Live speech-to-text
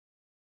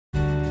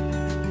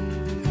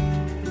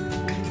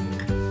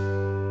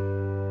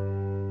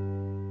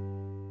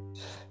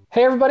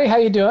Hey everybody, how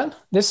you doing?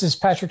 This is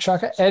Patrick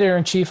Sciacca,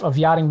 editor-in-chief of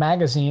Yachting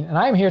Magazine, and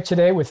I am here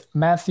today with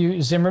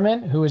Matthew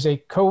Zimmerman, who is a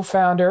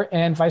co-founder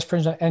and vice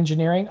president of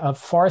engineering of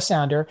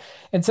FarSounder.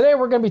 And today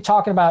we're going to be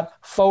talking about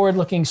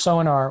forward-looking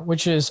sonar,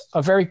 which is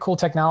a very cool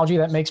technology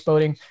that makes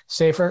boating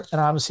safer and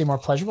obviously more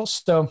pleasurable.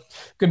 So,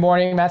 good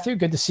morning, Matthew.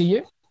 Good to see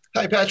you.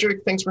 Hi,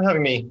 Patrick. Thanks for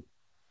having me.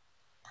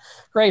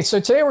 Great. So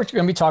today we're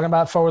going to be talking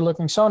about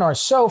forward-looking sonar.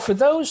 So for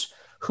those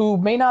who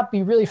may not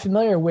be really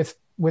familiar with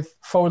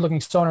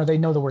forward-looking sonar, they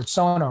know the word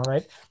sonar,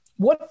 right?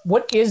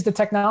 What is the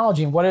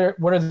technology and what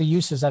are the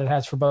uses that it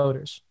has for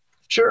boaters?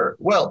 Sure.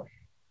 Well,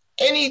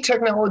 any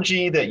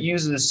technology that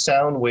uses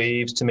sound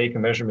waves to make a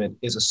measurement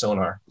is a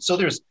sonar. So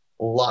there's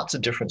lots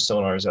of different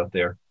sonars out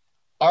there.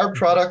 Our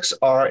products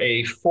are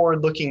a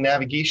forward-looking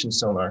navigation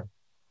sonar.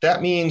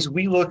 That means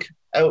we look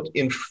out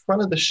in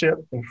front of the ship,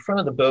 in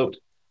front of the boat,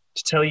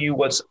 to tell you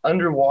what's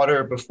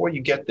underwater before you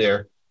get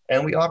there.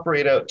 And we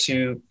operate out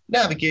to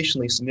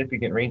navigationally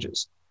significant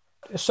ranges.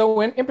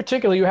 So in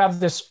particular, you have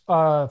this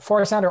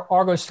FarSounder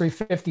Argos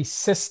 350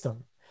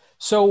 system.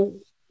 So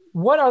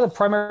what are the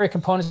primary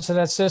components of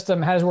that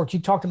system? How does it work? You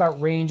talked about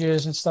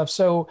ranges and stuff.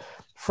 So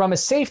from a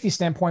safety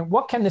standpoint,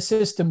 what can the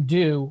system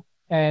do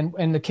and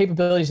the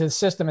capabilities of the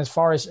system as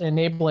far as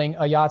enabling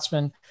a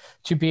yachtsman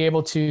to be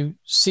able to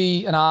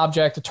see an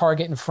object, a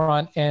target in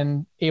front,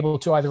 and able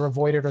to either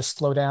avoid it or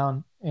slow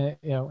down,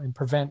 and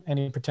prevent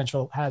any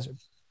potential hazard?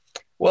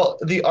 Well,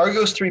 the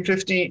Argos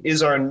 350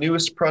 is our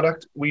newest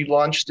product. We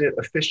launched it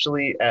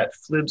officially at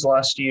FLIBS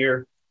last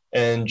year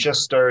and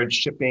just started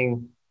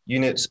shipping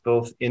units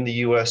both in the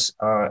US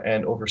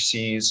and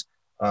overseas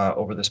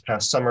over this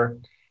past summer.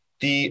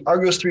 The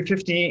Argos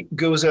 350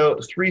 goes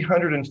out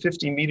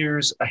 350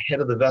 meters ahead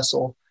of the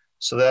vessel.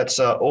 So that's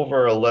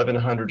over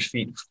 1,100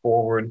 feet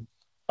forward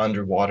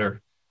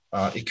underwater.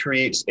 It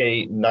creates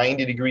a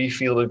 90-degree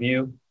field of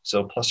view,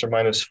 so plus or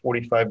minus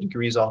 45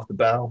 degrees off the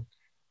bow.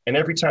 And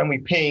every time we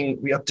ping,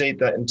 we update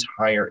that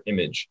entire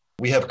image.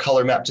 We have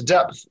color map to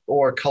depth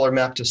or color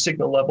map to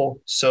signal level.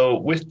 So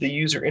with the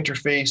user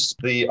interface,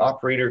 the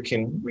operator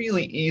can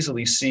really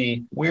easily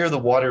see where the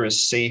water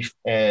is safe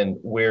and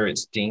where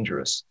it's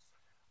dangerous.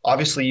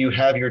 Obviously, you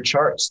have your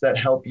charts that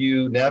help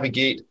you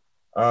navigate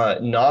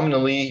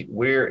nominally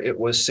where it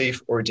was safe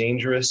or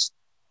dangerous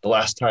the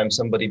last time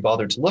somebody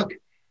bothered to look.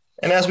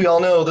 And as we all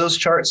know, those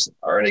charts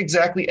aren't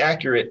exactly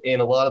accurate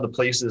in a lot of the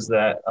places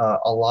that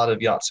a lot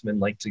of yachtsmen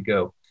like to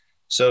go.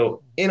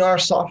 So in our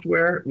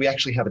software, we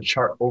actually have a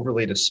chart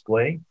overlay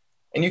display,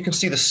 and you can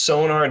see the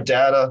sonar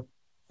data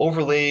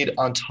overlaid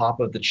on top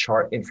of the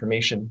chart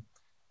information.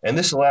 And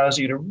this allows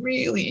you to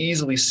really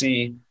easily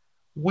see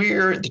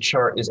where the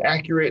chart is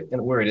accurate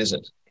and where it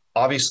isn't.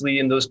 Obviously,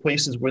 in those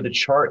places where the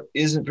chart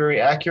isn't very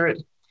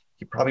accurate,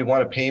 you probably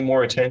want to pay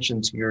more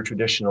attention to your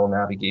traditional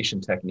navigation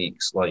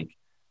techniques like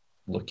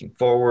looking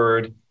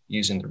forward,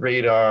 using the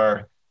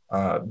radar,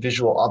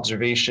 visual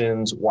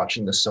observations,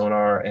 watching the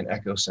sonar and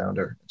echo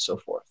sounder, and so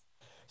forth.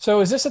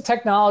 So is this a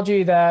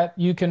technology that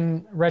you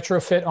can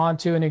retrofit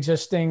onto an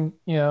existing,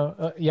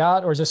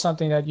 yacht, or is this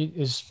something that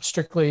is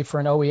strictly for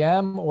an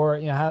OEM,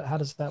 or how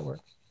does that work?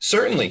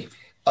 Certainly.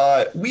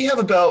 We have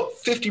about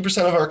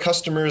 50% of our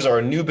customers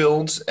are new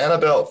builds and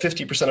about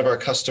 50% of our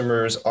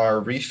customers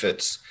are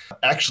refits.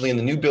 Actually, in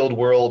the new build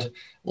world,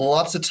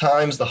 lots of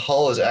times the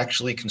hull is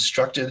actually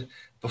constructed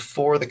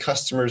before the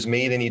customers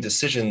made any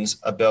decisions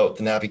about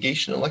the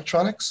navigation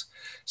electronics.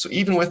 So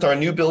even with our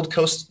new build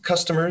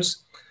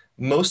customers,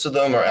 most of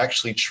them are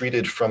actually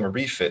treated from a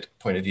refit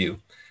point of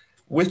view.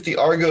 With the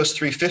Argos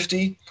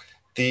 350,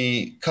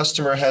 the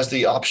customer has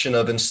the option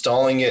of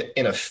installing it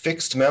in a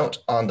fixed mount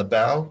on the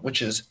bow, which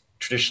is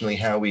traditionally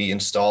how we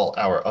install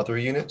our other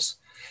units.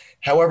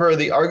 However,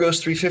 the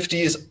Argos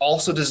 350 is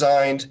also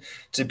designed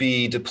to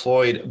be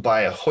deployed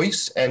by a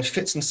hoist and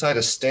fits inside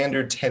a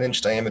standard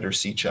 10-inch diameter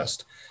sea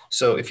chest.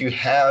 So if you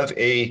have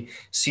a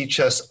sea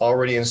chest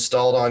already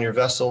installed on your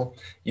vessel,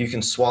 you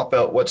can swap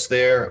out what's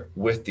there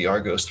with the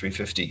Argos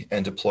 350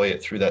 and deploy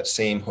it through that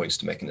same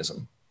hoist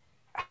mechanism.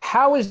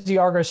 How is the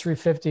Argos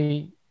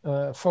 350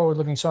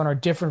 forward-looking sonar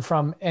different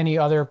from any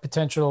other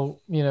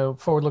potential,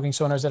 forward-looking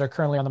sonars that are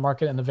currently on the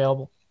market and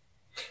available?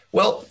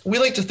 Well, we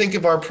like to think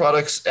of our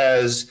products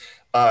as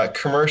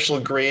commercial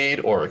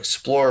grade or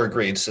explorer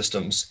grade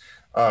systems,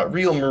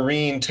 real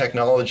marine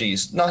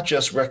technologies, not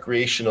just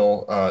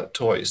recreational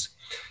toys.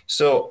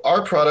 So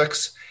our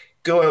products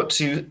go out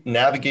to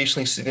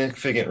navigationally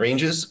significant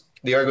ranges.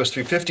 The Argos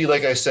 350,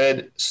 like I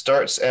said,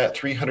 starts at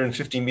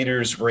 350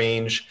 meters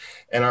range,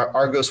 and our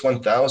Argos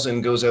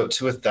 1000 goes out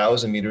to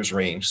 1,000 meters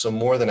range, so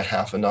more than a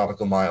half a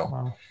nautical mile.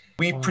 Wow.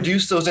 We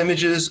produce those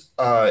images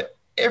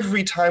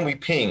every time we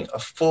ping a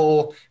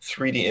full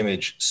 3D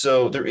image.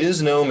 So there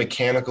is no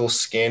mechanical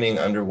scanning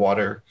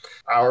underwater.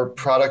 Our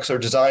products are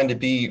designed to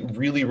be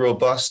really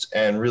robust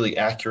and really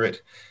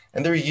accurate.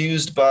 And they're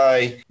used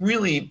by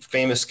really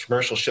famous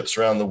commercial ships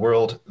around the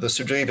world. The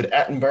Sir David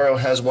Attenborough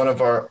has one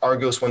of our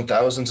Argos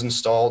 1000s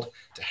installed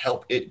to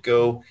help it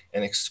go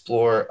and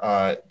explore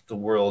the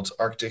world's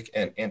Arctic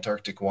and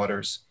Antarctic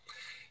waters.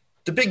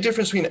 The big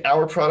difference between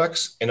our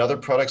products and other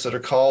products that are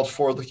called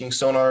forward-looking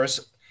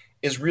sonars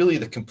is really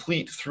the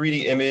complete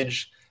 3D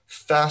image,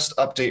 fast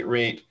update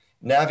rate,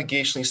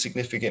 navigationally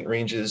significant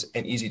ranges,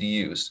 and easy to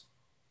use.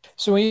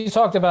 So when you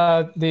talked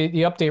about the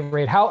update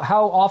rate, how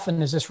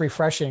often is this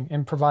refreshing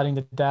and providing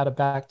the data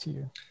back to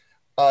you?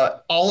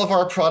 All of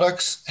our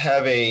products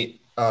have a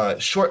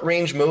short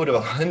range mode of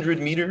 100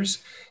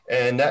 meters,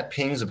 and that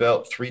pings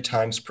about 3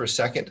 times per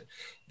second.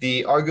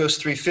 The Argos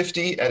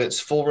 350 at its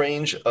full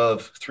range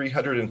of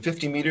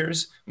 350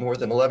 meters, more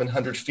than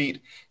 1,100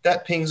 feet,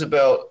 that pings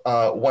about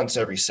once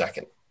every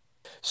second.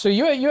 So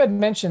you had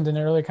mentioned in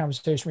an earlier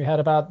conversation we had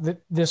about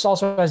this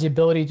also has the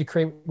ability to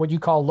create what you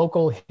call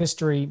local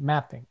history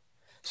mapping.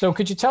 So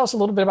could you tell us a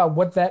little bit about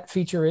what that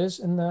feature is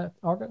in the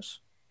Argos?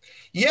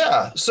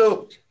 Yeah,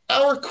 so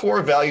our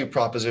core value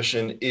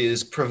proposition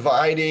is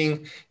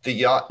providing the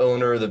yacht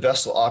owner, the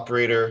vessel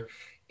operator,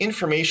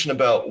 information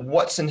about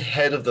what's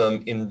ahead of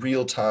them in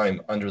real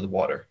time under the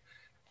water.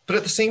 But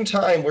at the same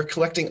time, we're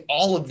collecting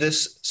all of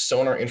this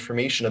sonar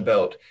information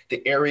about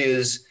the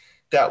areas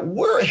that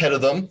were ahead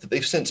of them that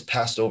they've since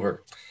passed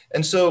over.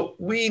 And so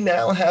we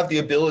now have the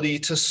ability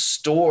to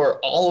store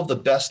all of the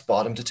best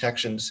bottom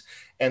detections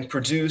and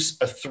produce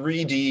a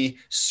 3D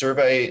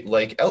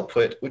survey-like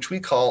output, which we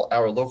call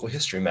our local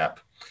history map.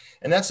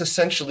 And that's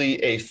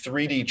essentially a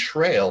 3D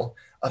trail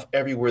of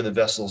everywhere the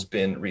vessel's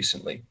been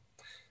recently.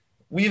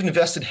 We've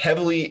invested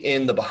heavily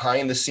in the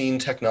behind-the-scene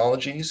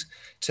technologies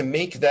to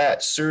make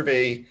that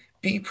survey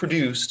be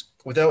produced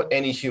without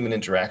any human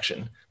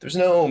interaction. There's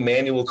no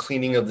manual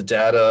cleaning of the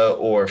data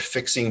or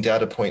fixing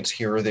data points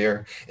here or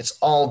there. It's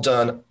all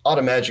done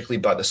automatically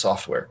by the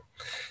software.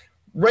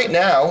 Right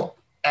now,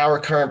 our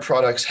current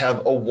products have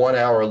a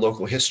 1-hour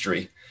local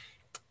history.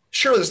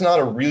 Sure, it's not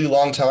a really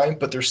long time,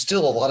 but there's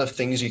still a lot of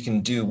things you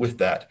can do with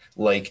that,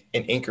 like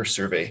an anchor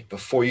survey.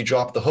 Before you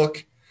drop the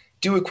hook,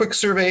 do a quick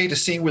survey to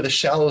see where the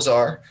shallows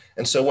are.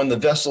 And so when the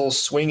vessel's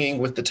swinging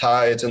with the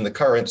tides and the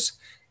currents,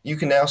 you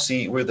can now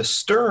see where the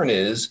stern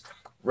is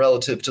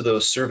relative to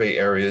those survey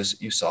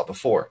areas you saw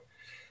before.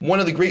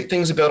 One of the great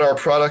things about our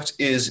product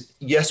is,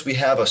 yes, we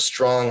have a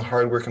strong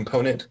hardware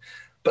component,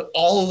 but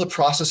all of the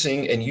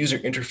processing and user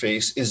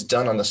interface is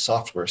done on the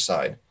software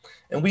side.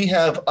 And we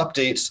have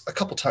updates a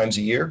couple times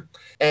a year.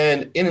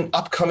 And in an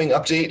upcoming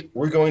update,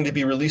 we're going to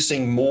be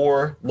releasing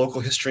more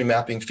local history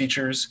mapping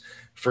features.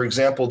 For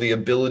example, the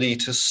ability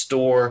to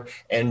store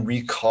and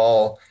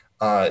recall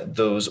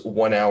those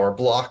 1-hour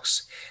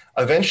blocks.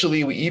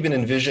 Eventually, we even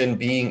envision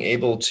being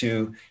able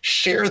to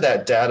share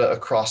that data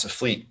across a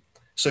fleet.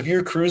 So if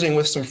you're cruising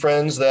with some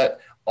friends that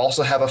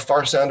also have a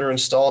FarSounder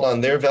installed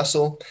on their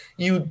vessel,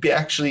 you'd be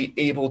actually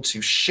able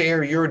to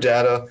share your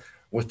data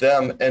with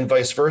them and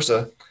vice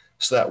versa,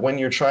 so that when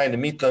you're trying to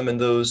meet them in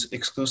those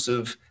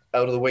exclusive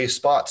out-of-the-way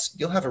spots,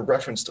 you'll have a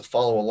reference to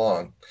follow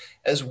along,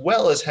 as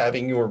well as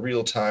having your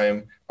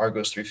real-time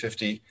Argos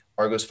 350,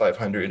 Argos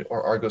 500,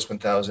 or Argos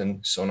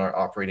 1000 sonar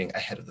operating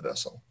ahead of the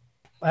vessel.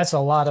 That's a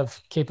lot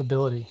of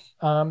capability.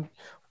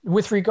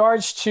 With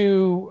regards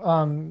to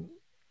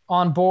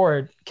on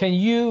board, can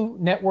you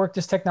network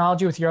this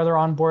technology with your other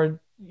onboard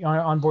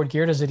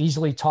gear? Does it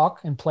easily talk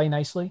and play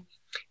nicely?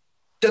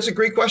 That's a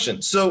great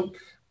question. So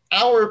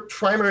our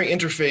primary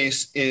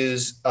interface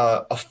is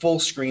a full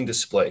screen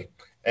display,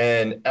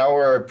 and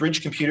our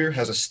bridge computer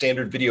has a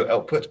standard video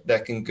output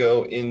that can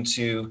go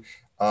into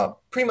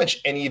pretty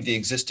much any of the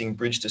existing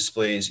bridge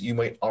displays you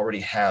might already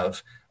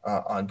have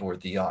on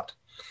board the yacht.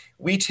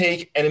 We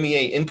take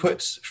NMEA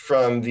inputs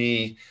from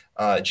the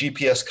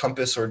GPS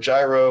compass or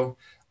gyro,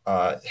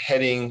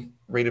 heading,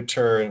 rate of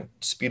turn,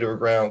 speed over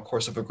ground,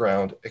 course over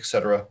ground,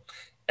 etc.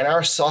 And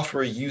our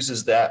software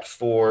uses that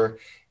for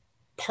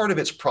part of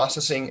its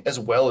processing, as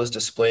well as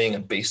displaying a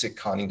basic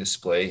conning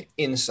display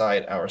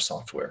inside our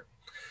software.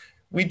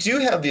 We do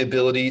have the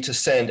ability to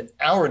send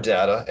our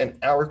data and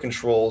our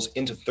controls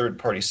into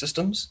third-party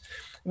systems.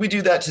 We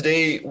do that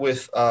today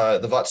with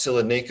the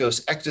Wärtsilä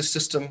Nakos Ectis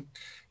system,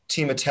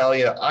 Team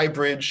Italia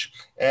iBridge,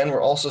 and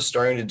we're also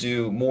starting to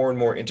do more and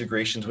more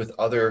integrations with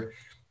other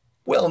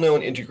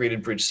well-known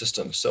integrated bridge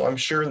systems. So I'm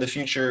sure in the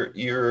future,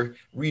 your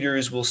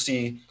readers will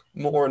see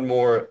more and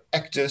more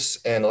Ectis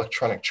and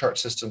electronic chart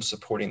systems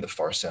supporting the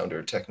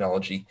FarSounder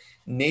technology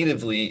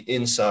natively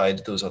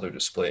inside those other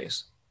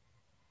displays.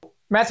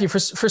 Matthew, for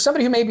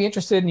somebody who may be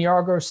interested in the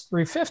Argos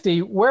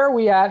 350, where are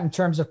we at in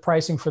terms of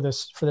pricing for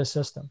this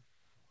system?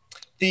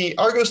 The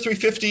Argos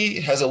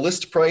 350 has a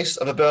list price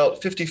of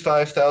about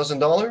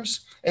 $55,000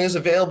 and is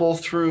available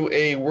through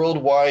a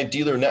worldwide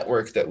dealer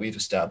network that we've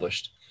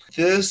established.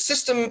 The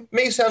system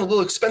may sound a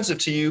little expensive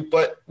to you,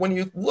 but when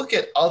you look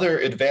at other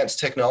advanced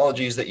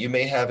technologies that you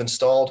may have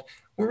installed,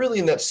 we're really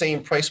in that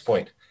same price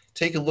point.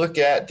 Take a look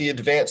at the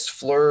advanced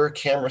FLIR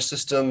camera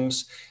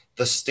systems,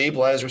 the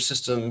stabilizer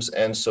systems,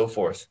 and so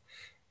forth.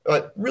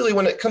 But really,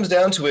 when it comes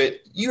down to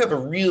it, you have a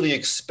really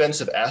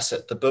expensive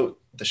asset, the boat,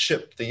 the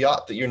ship, the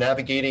yacht that you're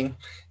navigating,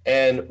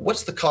 and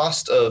what's the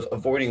cost of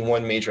avoiding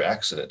one major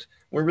accident?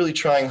 We're really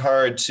trying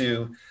hard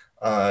to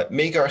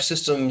make our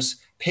systems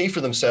pay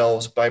for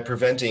themselves by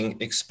preventing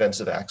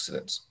expensive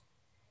accidents.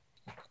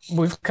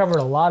 we've covered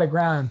a lot of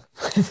ground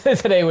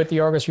today with the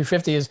Argos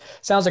 350.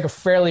 Sounds like a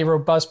fairly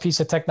robust piece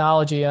of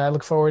technology. And I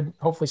look forward,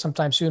 hopefully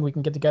sometime soon, we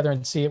can get together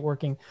and see it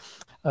working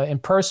in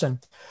person.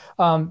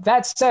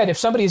 That said, if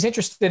somebody is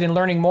interested in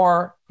learning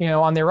more,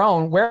 on their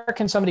own, where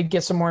can somebody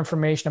get some more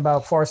information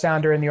about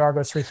FarSounder and the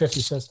Argos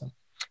 350 system?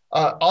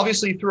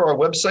 Obviously through our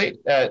website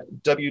at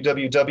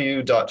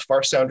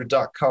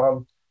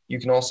www.farsounder.com. You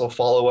can also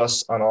follow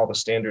us on all the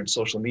standard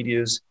social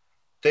medias.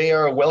 They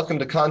are welcome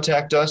to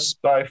contact us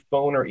by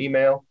phone or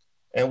email.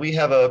 And we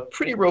have a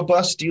pretty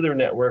robust dealer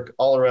network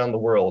all around the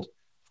world.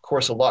 Of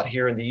course, a lot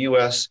here in the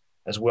US,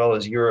 as well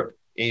as Europe,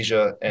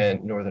 Asia,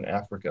 and Northern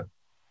Africa.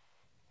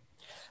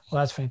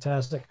 Well, that's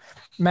fantastic.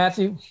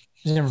 Matthew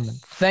Zimmerman,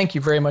 thank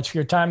you very much for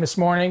your time this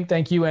morning.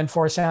 Thank you and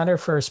FarSounder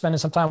for spending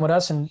some time with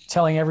us and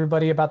telling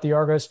everybody about the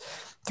Argos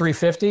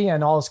 350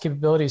 and all its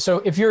capabilities.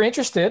 So if you're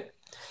interested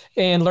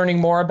in learning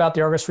more about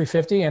the Argos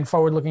 350 and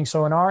forward-looking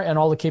sonar and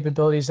all the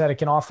capabilities that it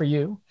can offer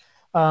you,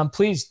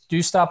 please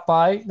do stop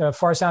by the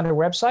FarSounder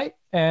website.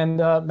 And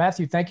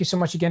Matthew, thank you so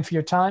much again for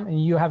your time,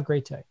 and you have a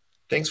great day.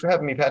 Thanks for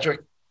having me,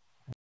 Patrick.